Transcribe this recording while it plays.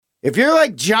If you're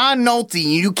like John Nolte,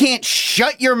 you can't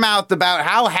shut your mouth about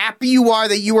how happy you are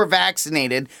that you were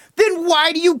vaccinated, then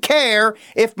why do you care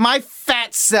if my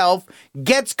fat self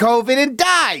gets COVID and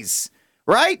dies?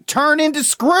 Right? Turn into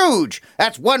Scrooge.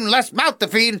 That's one less mouth to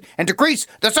feed and decrease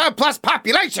the surplus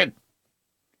population.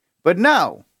 But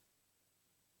no.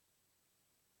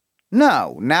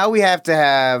 No. Now we have to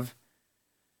have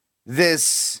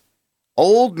this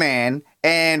old man,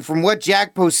 and from what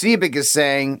Jack Posobiec is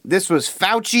saying, this was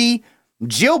Fauci.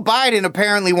 Jill Biden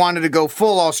apparently wanted to go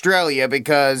full Australia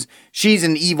because she's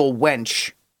an evil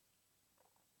wench.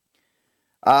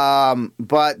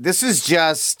 But this is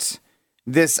just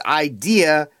this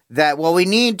idea that, well, we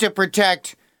need to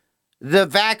protect the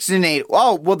vaccinated.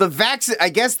 Oh, well, I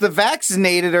guess the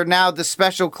vaccinated are now the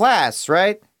special class,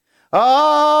 right?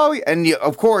 Oh, and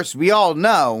of course, we all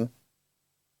know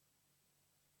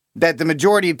that the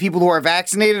majority of people who are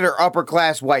vaccinated are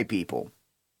upper-class white people.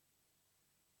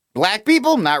 Black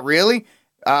people? Not really.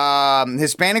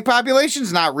 Hispanic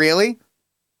populations? Not really.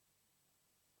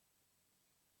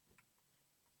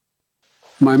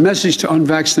 My message to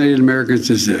unvaccinated Americans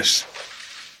is this.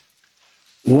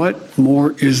 What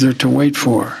more is there to wait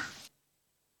for?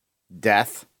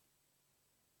 Death.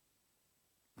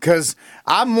 Because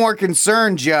I'm more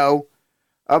concerned, Joe,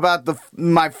 about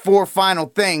my 4 final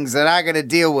things that I got to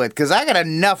deal with, because I got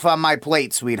enough on my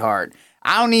plate, sweetheart.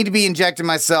 I don't need to be injecting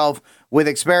myself with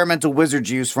experimental wizard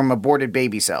juice from aborted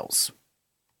baby cells.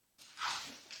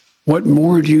 What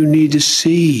more do you need to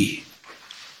see?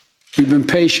 We've been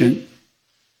patient,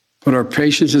 but our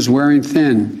patience is wearing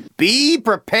thin. Be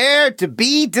prepared to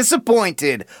be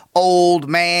disappointed, old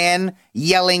man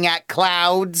yelling at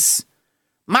clouds.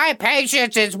 My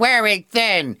patience is wearing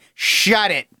thin.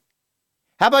 Shut it.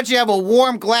 How about you have a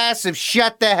warm glass of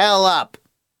shut the hell up?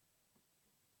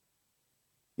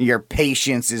 Your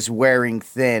patience is wearing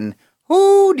thin.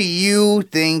 Who do you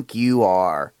think you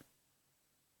are?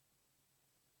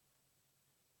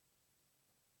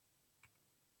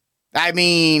 I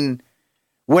mean,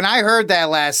 when I heard that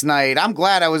last night, I'm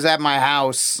glad I was at my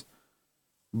house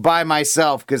by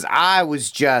myself, because I was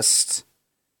just,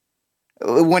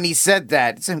 when he said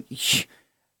that,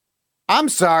 I'm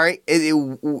sorry,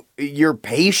 your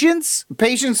patience?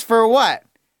 Patience for what?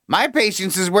 My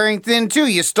patience is wearing thin too.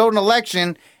 You stole an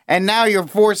election, and now you're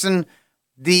forcing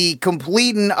the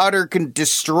complete and utter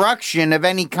destruction of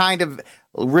any kind of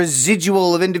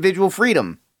residual of individual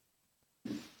freedom.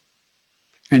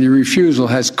 And your refusal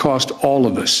has cost all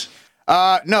of us.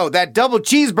 No, that double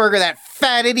cheeseburger that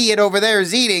fat idiot over there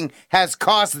is eating has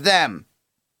cost them.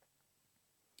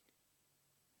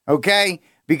 Okay?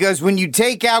 Because when you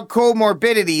take out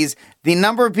comorbidities, the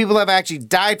number of people that have actually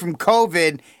died from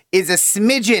COVID is a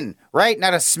smidgen, right?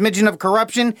 Not a smidgen of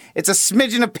corruption. It's a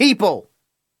smidgen of people.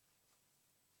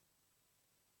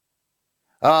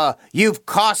 You've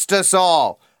cost us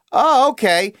all. Oh,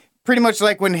 okay. Pretty much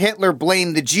like when Hitler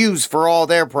blamed the Jews for all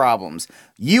their problems.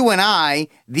 You and I,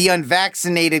 the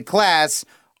unvaccinated class,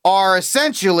 are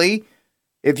essentially,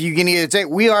 if you can either take,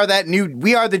 we are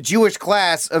the Jewish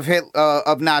class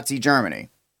of Nazi Germany.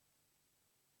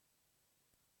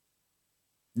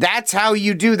 That's how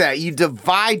you do that. You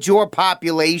divide your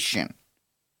population.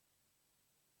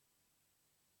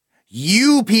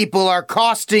 You people are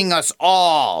costing us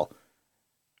all.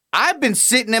 I've been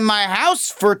sitting in my house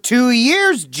for 2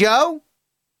 years, Joe.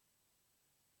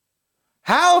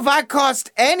 How have I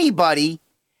cost anybody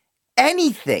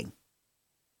anything?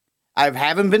 I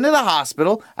haven't been to the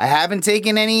hospital. I haven't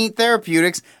taken any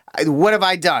therapeutics. What have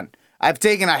I done? I've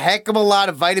taken a heck of a lot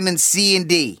of vitamin C and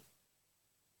D.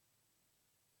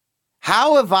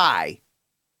 How have I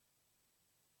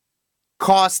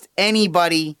cost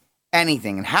anybody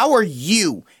anything? And how are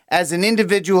you, as an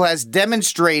individual, has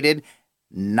demonstrated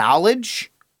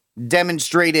knowledge,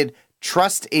 demonstrated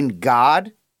trust in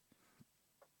God,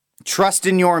 trust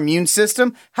in your immune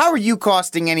system? How are you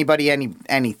costing anybody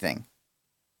anything?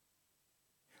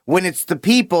 When it's the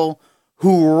people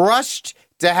who rushed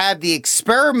to have the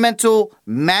experimental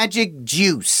magic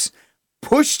juice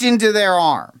pushed into their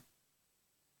arm.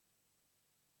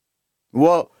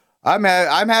 Well, I'm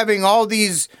having all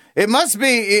these, it must be,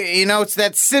 it's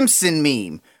that Simpson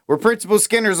meme where Principal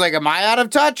Skinner's like, am I out of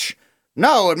touch?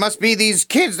 No, it must be these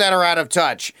kids that are out of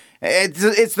touch.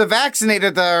 It's the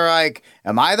vaccinated that are like,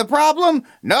 am I the problem?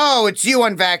 No, it's you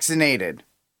unvaccinated.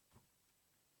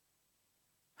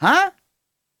 Huh?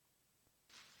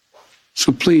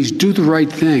 So please do the right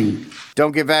thing.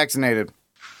 Don't get vaccinated.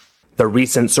 The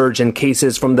recent surge in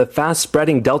cases from the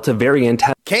fast-spreading Delta variant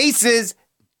has...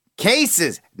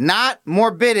 Cases, not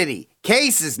morbidity.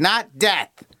 Cases, not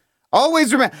death.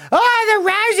 Always remember, the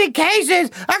rising cases.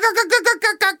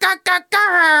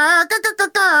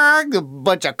 A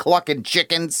bunch of clucking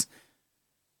chickens.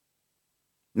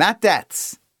 Not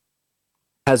deaths.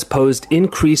 Has posed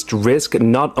increased risk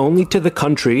not only to the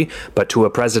country, but to a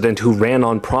president who ran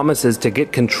on promises to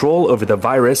get control over the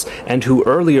virus and who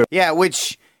earlier... Yeah,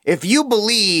 which, if you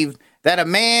believe that a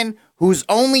man whose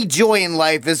only joy in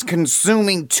life is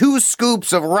consuming 2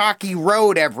 scoops of Rocky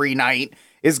Road every night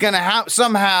is going to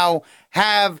somehow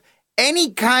have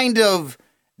any kind of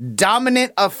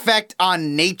dominant effect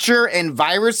on nature and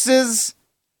viruses,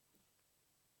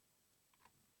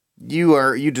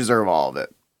 you deserve all of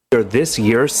it. This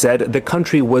year said the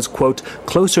country was, quote,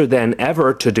 closer than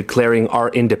ever to declaring our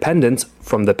independence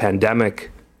from the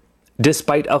pandemic.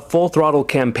 Despite a full-throttle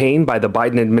campaign by the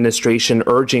Biden administration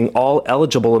urging all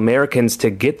eligible Americans to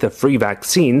get the free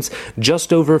vaccines,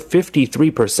 just over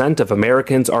 53% of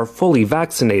Americans are fully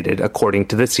vaccinated, according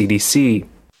to the CDC.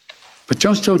 But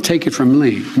just don't take it from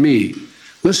me.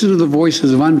 Listen to the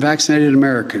voices of unvaccinated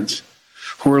Americans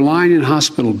who are lying in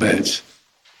hospital beds,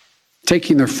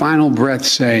 taking their final breath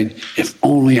saying, if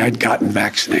only I'd gotten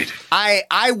vaccinated.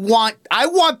 I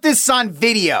want this on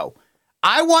video.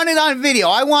 I want it on video.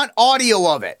 I want audio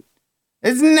of it.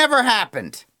 It's never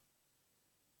happened.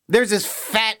 There's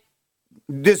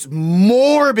this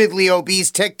morbidly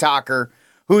obese TikToker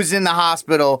who's in the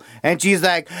hospital, and she's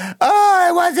like, oh,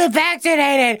 I wasn't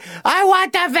vaccinated. I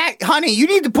want the Honey, you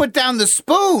need to put down the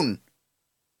spoon.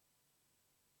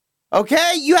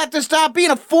 Okay? You have to stop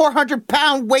being a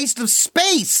 400-pound waste of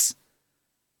space.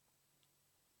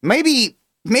 Maybe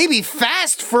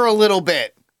fast for a little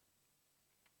bit.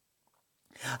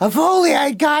 If only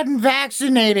I'd gotten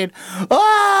vaccinated.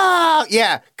 Oh!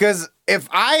 Yeah, because if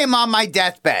I am on my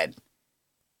deathbed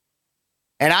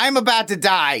and I'm about to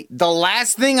die, the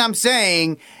last thing I'm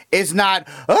saying is not,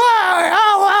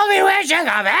 oh, only wish I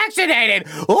got vaccinated.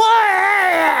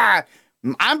 Oh!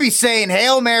 I'm be saying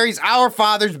Hail Marys, Our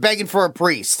Fathers, begging for a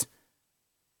priest.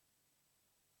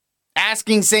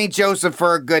 Asking St. Joseph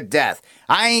for a good death.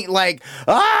 I ain't like,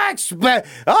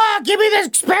 give me this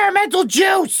experimental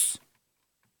juice.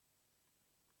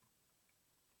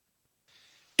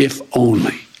 If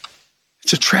only.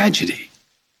 It's a tragedy.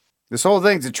 This whole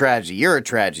thing's a tragedy. You're a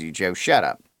tragedy, Joe. Shut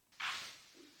up.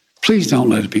 Please don't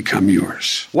let it become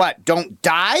yours. What, don't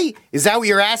die? Is that what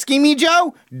you're asking me,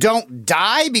 Joe? Don't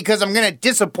die? Because I'm going to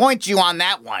disappoint you on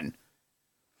that one.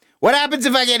 What happens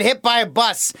if I get hit by a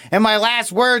bus and my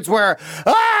last words were,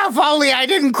 if only I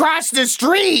didn't cross the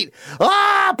street.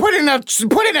 Put in a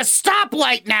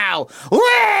stoplight now.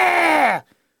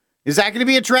 Is that going to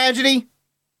be a tragedy?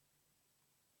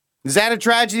 Is that a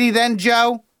tragedy then,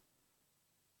 Joe?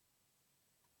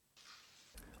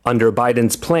 Under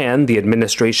Biden's plan, the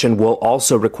administration will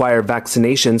also require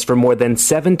vaccinations for more than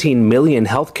 17 million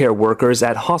healthcare workers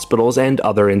at hospitals and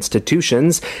other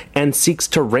institutions, and seeks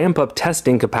to ramp up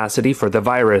testing capacity for the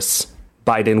virus.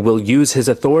 Biden will use his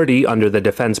authority under the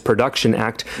Defense Production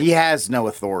Act. He has no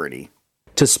authority.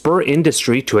 To spur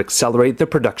industry to accelerate the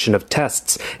production of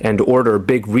tests and order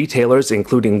big retailers,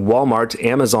 including Walmart,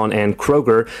 Amazon, and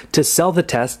Kroger, to sell the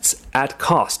tests at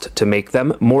cost to make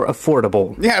them more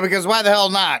affordable. Yeah, because why the hell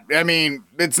not? I mean,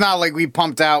 it's not like we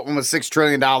pumped out almost $6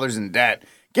 trillion in debt.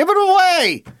 Give it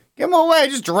away. Give them away.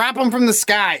 Just drop them from the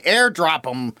sky. Airdrop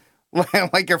them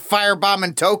like you're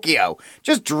firebombing Tokyo.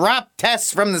 Just drop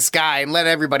tests from the sky and let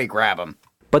everybody grab them.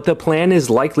 But the plan is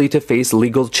likely to face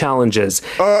legal challenges.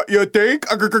 You think?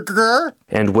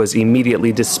 And was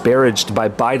immediately disparaged by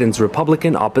Biden's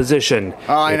Republican opposition.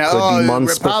 Oh, I know.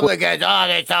 Republicans,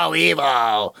 they're so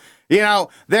evil. You know,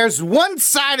 there's one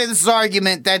side of this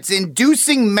argument that's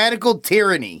inducing medical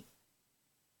tyranny.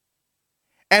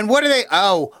 And what are they?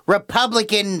 Oh,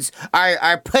 Republicans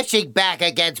are pushing back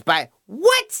against Biden.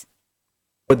 What?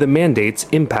 Where the mandate's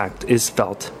impact is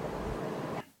felt.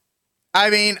 I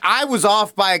mean, I was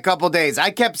off by a couple days.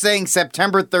 I kept saying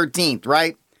September 13th,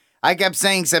 right? I kept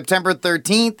saying September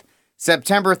 13th,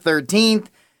 September 13th.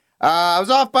 I was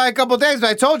off by a couple days, but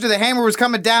I told you the hammer was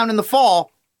coming down in the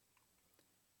fall.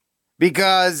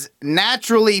 Because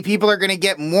naturally, people are going to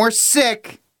get more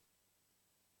sick.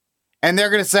 And they're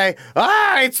going to say,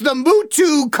 it's the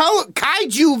Mutu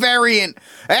Kaiju variant.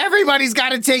 Everybody's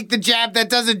got to take the jab that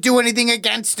doesn't do anything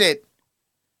against it.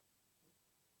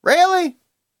 Really?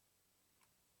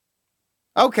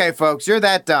 Okay, folks, you're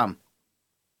that dumb.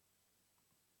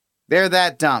 They're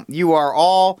that dumb. You are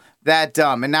all that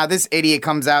dumb. And now this idiot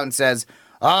comes out and says,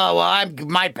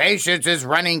 my patience is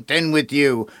running thin with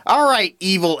you. All right,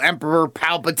 evil Emperor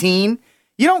Palpatine.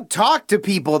 You don't talk to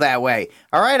people that way.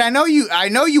 All right, I know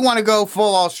you want to go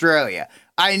full Australia.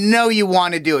 I know you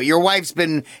want to do it. Your wife's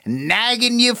been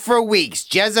nagging you for weeks.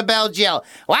 Jezebel Jill,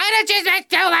 why don't you just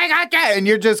do like that? And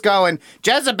you're just going,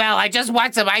 Jezebel, I just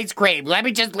want some ice cream. Let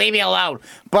me just leave me alone.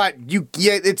 But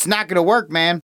it's not going to work, man.